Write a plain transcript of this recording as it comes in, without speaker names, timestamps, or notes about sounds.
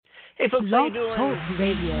Hey, folks, how you Blog doing? Talk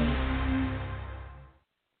Radio.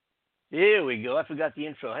 There we go. I forgot the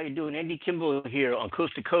intro. How you doing? Andy Kimbel here on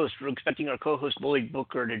Coast to Coast. We're expecting our co-host Lloyd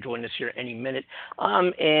Booker to join us here any minute.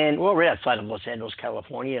 And we're outside of Los Angeles,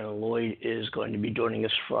 California, and Lloyd is going to be joining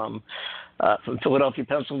us from Philadelphia,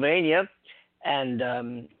 Pennsylvania.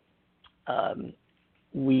 And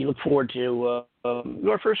we look forward to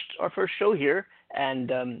our first show here.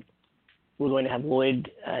 And we're going to have Lloyd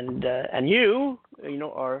and you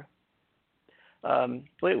know, our I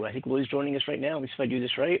think Lloyd's joining us right now. Let me see if I do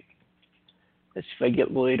this right. Let's see if I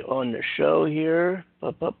get Lloyd on the show here.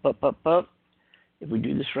 If we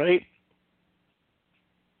do this right.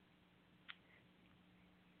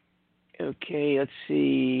 Okay, let's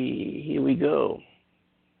see. Here we go.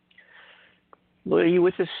 Lloyd, are you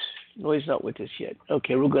with us? Lloyd's not with us yet.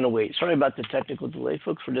 Okay, we're going to wait. Sorry about the technical delay,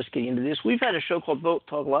 folks. We're just getting into this. We've had a show called Boat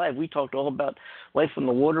Talk Live. We talked all about life on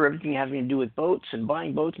the water, everything having to do with boats and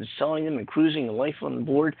buying boats and selling them and cruising and life on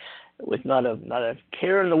board with not a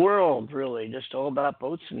care in the world, really, just all about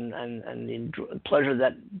boats and the pleasure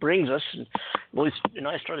that brings us. And Lloyd and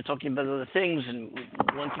I started talking about other things, and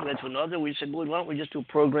one thing led to another. We said, Lloyd, why don't we just do a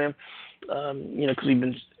program, because we've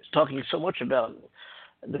been talking so much about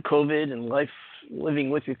the COVID and life living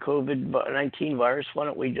with the COVID-19 virus. Why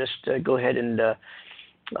don't we just go ahead and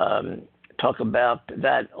talk about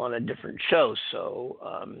that on a different show? So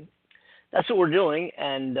that's what we're doing,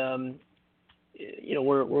 and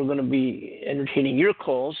we're going to be entertaining your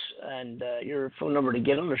calls, and your phone number to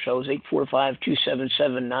get on the show is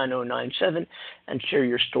 845-277-9097, and share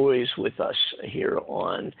your stories with us here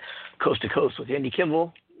on Coast to Coast with Andy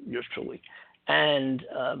Kimbel, yours truly, and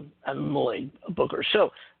I'm Lloyd Booker.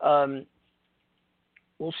 So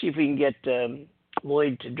we'll see if we can get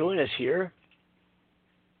Lloyd to join us here,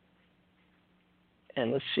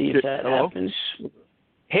 and let's see if that happens.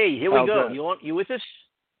 Hey, here we go. You with us?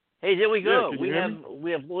 Hey, there we go. Yeah,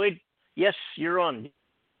 we have Lloyd. Yes, you're on.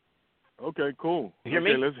 Okay, cool. You hear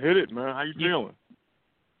me? Let's hit it, man. How you feeling?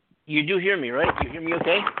 You do hear me, right? You hear me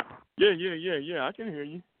okay? Yeah. I can hear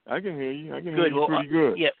you. I can hear you pretty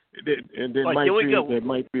good. Yeah. And there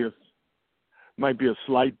might be a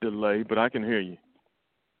slight delay, but I can hear you.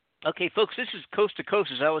 Okay, folks, this is Coast to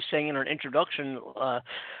Coast. As I was saying in our introduction, I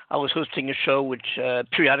was hosting a show which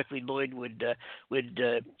periodically Lloyd would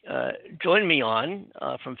join me on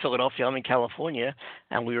from Philadelphia. I'm in California,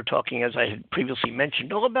 and we were talking, as I had previously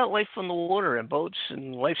mentioned, all about life on the water and boats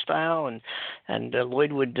and lifestyle. And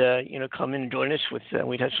Lloyd would come in and join us with.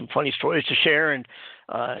 We'd have some funny stories to share, and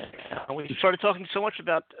we started talking so much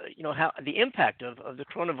about how the impact of the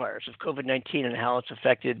coronavirus, of COVID-19, and how it's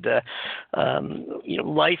affected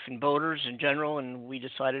life and boaters in general. And we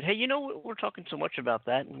decided, hey, we're talking so much about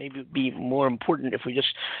that, and maybe it'd be more important if we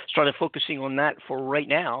just started focusing on that for right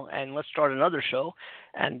now. And let's start another show.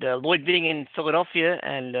 And Lloyd being in Philadelphia,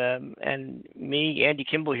 and me, Andy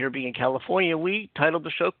Kimbel, here being in California, we titled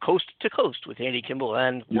the show Coast to Coast with Andy Kimbel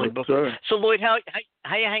and Lloyd Booker. Sir. So Lloyd, how you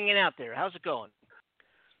hanging out there? How's it going?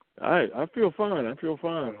 I feel fine.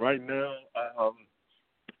 Right now,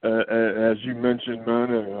 as you mentioned,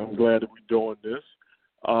 man, and I'm glad that we're doing this.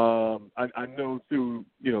 I know through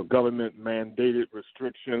government mandated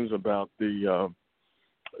restrictions about the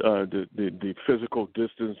physical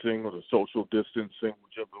distancing or the social distancing,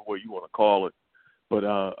 whichever way you want to call it. But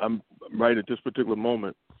I'm right at this particular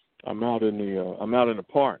moment. I'm out in the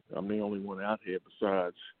park. I'm the only one out here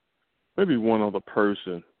besides maybe one other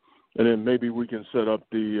person. And then maybe we can set up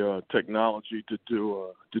the technology to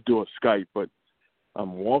do a Skype. But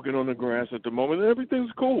I'm walking on the grass at the moment, and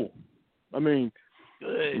everything's cool. I mean,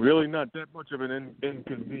 good. Really not that much of an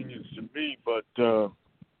inconvenience to me. But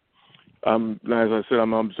as I said,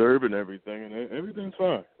 I'm observing everything, and everything's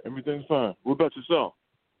fine. What about yourself?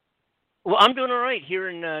 Well, I'm doing all right here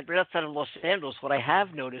in right outside of Los Angeles. What I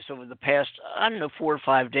have noticed over the past, 4 or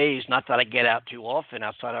 5 days, not that I get out too often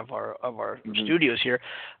outside of our studios here,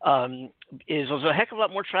 is there's a heck of a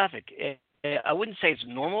lot more traffic. I wouldn't say it's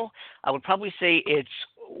normal. I would probably say it's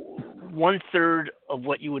 1/3 of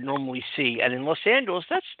what you would normally see. And in Los Angeles,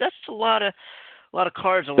 that's a lot of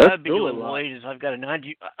cars. And what I've been doing, Lloyd, is I've got a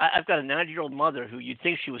 90-year-old mother who you'd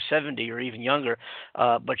think she was 70 or even younger,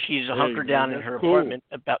 but she's hunkered down in her apartment.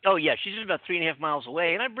 She's about 3.5 miles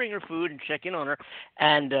away, and I bring her food and check in on her.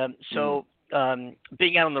 And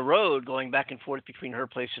being out on the road, going back and forth between her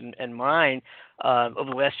place and mine, over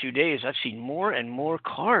the last few days, I've seen more and more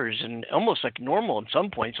cars, and almost like normal at some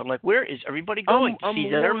points. I'm like, where is everybody going? To see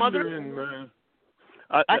their mother? Man.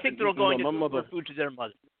 I think they're all going to deliver food to their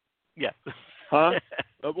mother. Yeah. Huh?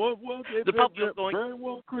 The public is going. Very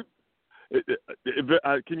well could.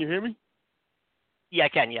 Can you hear me? Yeah, I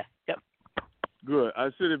can. Yeah. Yep. Good.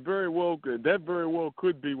 I said it very well could. That very well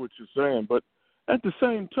could be what you're saying. But at the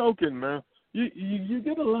same token, man, you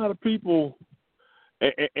get a lot of people,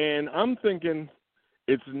 and I'm thinking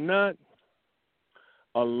it's not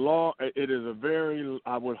a law. It is a very,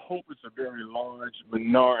 I would hope it's a very large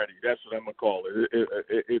minority. That's what I'm going to call it,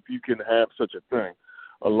 if you can have such a thing,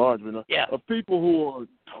 a large minority of people who are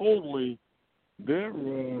totally, they're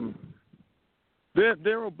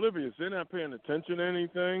oblivious. They're not paying attention to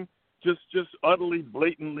anything, just utterly,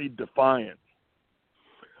 blatantly defiant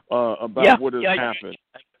about what has happened.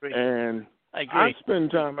 I agree. And I agree. I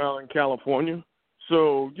spend time out in California,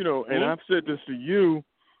 so, and I've said this to you,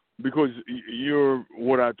 because you're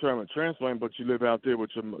what I term a transplant, but you live out there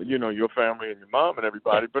with your family and your mom and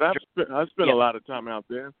everybody. But I spent a lot of time out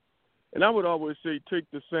there, and I would always say take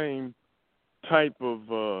the same type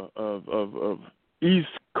of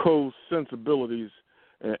East Coast sensibilities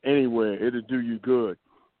anywhere. It'll do you good.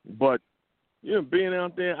 But being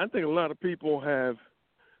out there, I think a lot of people have.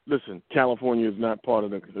 Listen, California is not part of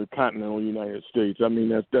the continental United States. I mean,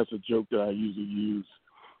 that's a joke that I usually use.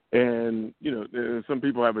 And, some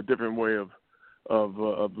people have a different way of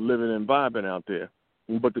living and vibing out there.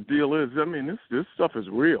 But the deal is, I mean, this stuff is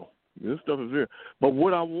real. This stuff is real. But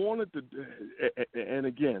what I wanted to do, and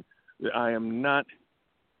again, I am not,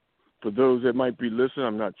 for those that might be listening,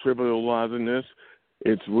 I'm not trivializing this.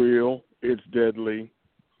 It's real. It's deadly.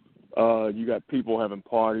 You got people having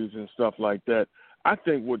parties and stuff like that. I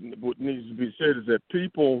think what needs to be said is that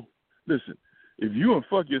people, listen, if you don't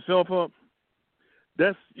fuck yourself up,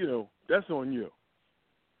 that's on you.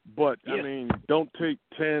 But, I mean, don't take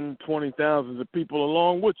 10, 20,000 of people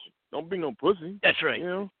along with you. Don't be no pussy. That's right.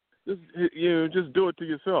 Just do it to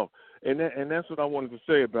yourself. And that's what I wanted to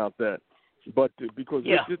say about that. But because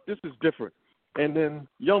this is different. And then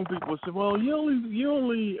young people say, well, you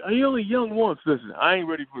only young once. Listen, I ain't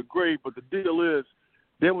ready for a grade, but the deal is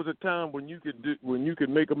there was a time when you could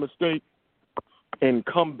make a mistake and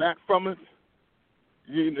come back from it.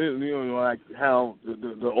 Like how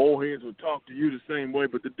the old heads would talk to you the same way,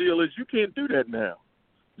 but the deal is you can't do that now.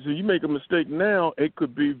 So you make a mistake now, it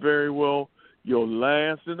could be very well your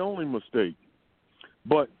last and only mistake.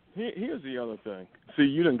 But here's the other thing. See,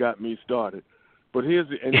 you done got me started. But here's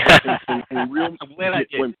the and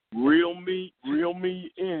reel me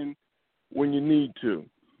in when you need to.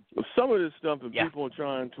 Some of this stuff that people are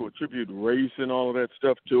trying to attribute race and all of that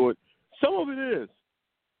stuff to it, some of it is.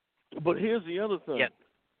 But here's the other thing.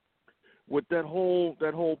 With that whole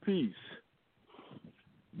piece,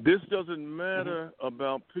 this doesn't matter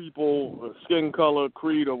about people, skin color,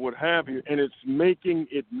 creed, or what have you, and it's making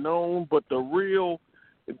it known. But with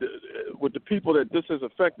the people that this has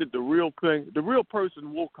affected, the real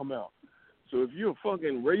person will come out. So if you're a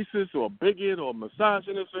fucking racist or a bigot or a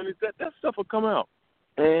misogynist or anything, that stuff will come out.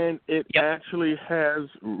 And it actually has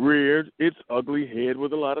reared its ugly head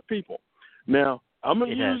with a lot of people. Now, I'm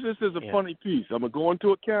going to use this as a funny piece. I'm going to go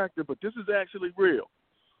into a character, but this is actually real.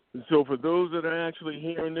 And so for those that are actually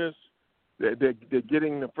hearing this, they're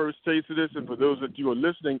getting the first taste of this. And for those that you are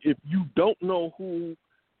listening, if you don't know who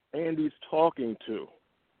Andy's talking to,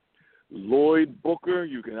 Lloyd Booker,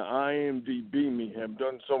 you can IMDb me, have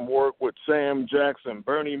done some work with Sam Jackson,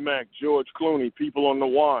 Bernie Mac, George Clooney, people on The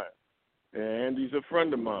Wire. And Andy's a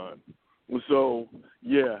friend of mine. So,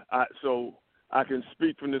 I can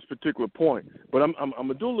speak from this particular point. But I'm going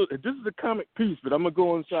to do a little, this is a comic piece, but I'm going to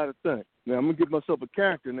go inside a thing. Now, I'm going to give myself a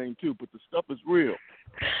character name, too, but the stuff is real.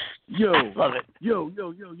 I love it. Yo.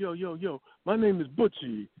 My name is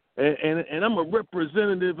Butchie, and I'm a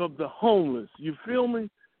representative of the homeless. You feel me?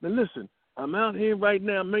 Now, listen, I'm out here right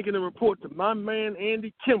now making a report to my man,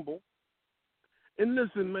 Andy Kimbel. And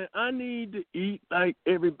listen, man, I need to eat like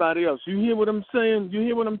everybody else. You hear what I'm saying? You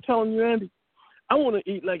hear what I'm telling you, Andy? I want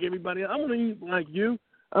to eat like everybody else. I want to eat like you.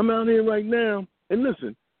 I'm out here right now. And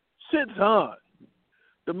listen, shit's hard.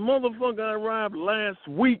 The motherfucker I arrived last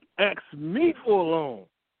week asked me for a loan.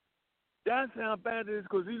 That's how bad it is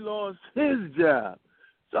because he lost his job.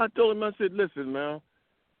 So I told him, I said, listen, man,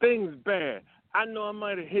 things bad. I know I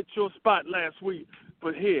might have hit your spot last week,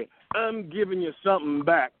 but here, I'm giving you something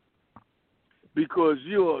back because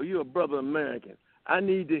you're a brother American. I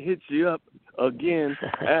need to hit you up again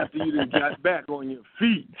after you done got back on your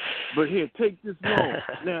feet. But here, take this loan.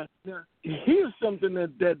 Now, here's something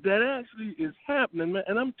that actually is happening, man,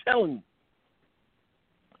 and I'm telling you.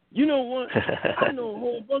 You know what? I know a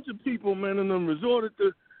whole bunch of people, man, and them resorted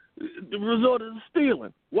to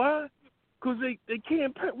stealing. Why? Because we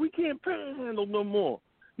can't panhandle no more.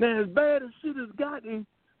 Now, as bad as shit has gotten,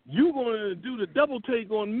 you're going to do the double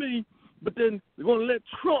take on me, but then they're going to let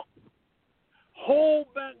Trump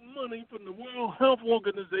hold back money from the World Health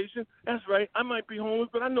Organization. That's right. I might be homeless,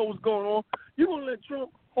 but I know what's going on. You're going to let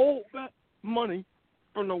Trump hold back money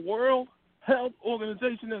from the World Health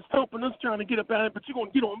Organization that's helping us trying to get up out of it, but you're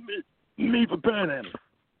going to get on me for panhandling.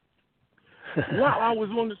 While I was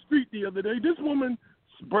on the street the other day, this woman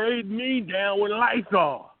sprayed me down with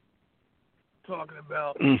Lysol, talking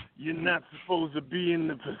about you're not supposed to be in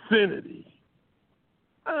the vicinity.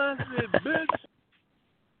 I said, bitch,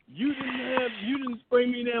 you didn't spray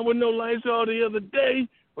me down with no Lysol the other day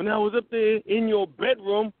when I was up there in your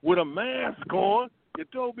bedroom with a mask on. You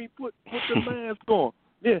told me put the mask on.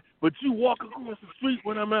 Yeah, but you walk across the street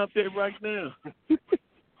when I'm out there right now.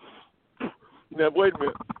 Now, wait a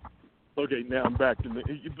minute. Okay, now I'm back to me.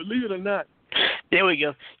 You believe it or not. There we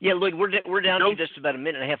go. Yeah, Lloyd, we're down to just about a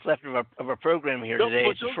minute and a half left of our program here today.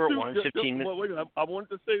 It's a short one, 15 minutes. Wait, I wanted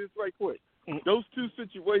to say this right quick. Those two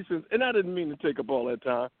situations, and I didn't mean to take up all that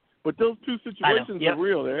time, but those two situations are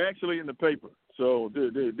real. They're actually in the paper. So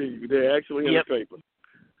they're actually in the paper.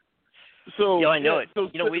 So yeah, I know it. So,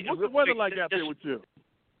 what's the weather like out there with you?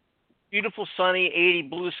 Beautiful, sunny, 80,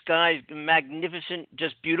 blue skies, magnificent,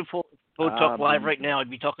 just beautiful. Boat Talk Live right now. I'd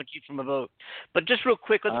be talking to you from a boat. But just real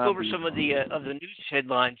quick, let's go over some of the news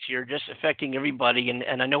headlines here, just affecting everybody.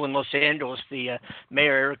 And I know in Los Angeles, the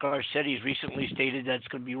Mayor Eric Garcetti has recently stated that it's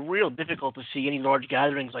going to be real difficult to see any large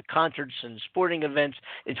gatherings like concerts and sporting events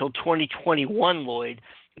until 2021, Lloyd,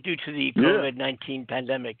 due to the COVID-19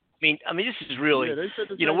 pandemic. I mean, this is really, we're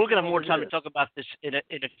going to have more time to talk about this in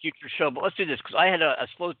a future show. But let's do this because I had a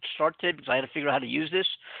slow start today because I had to figure out how to use this.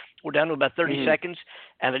 We're down to about 30 seconds,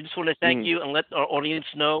 and I just want to thank you and let our audience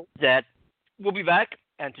know that we'll be back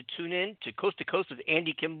and to tune in to Coast with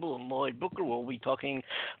Andy Kimbel and Lloyd Booker. We'll be talking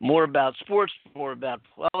more about sports, more about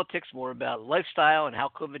politics, more about lifestyle and how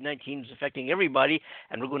COVID-19 is affecting everybody.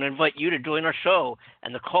 And we're going to invite you to join our show.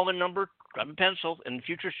 And the call-in number, grab a pencil, in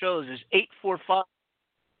future shows is 845.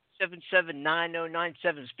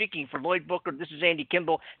 877-9097. Speaking for Lloyd Booker, this is Andy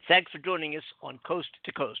Kimbel. Thanks for joining us on Coast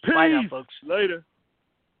to Coast. Peace. Bye now, folks. Later.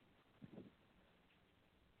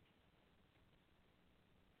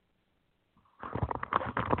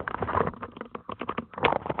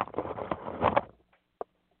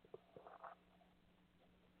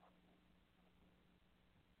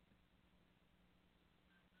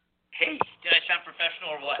 Hey, did I sound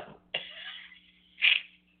professional or what?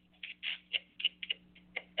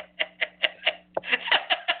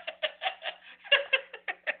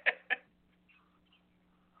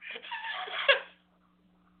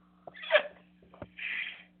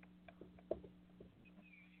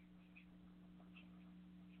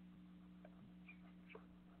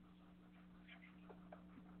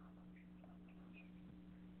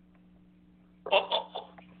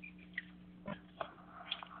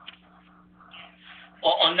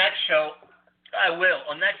 On that show, I will.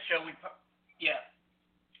 On that show, yeah.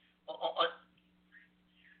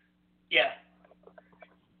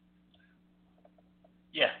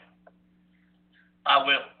 Yeah. I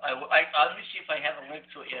will. Let me see if I have a link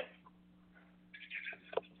to it yet.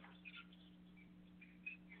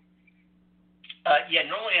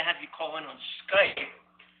 Normally I have you call in on Skype.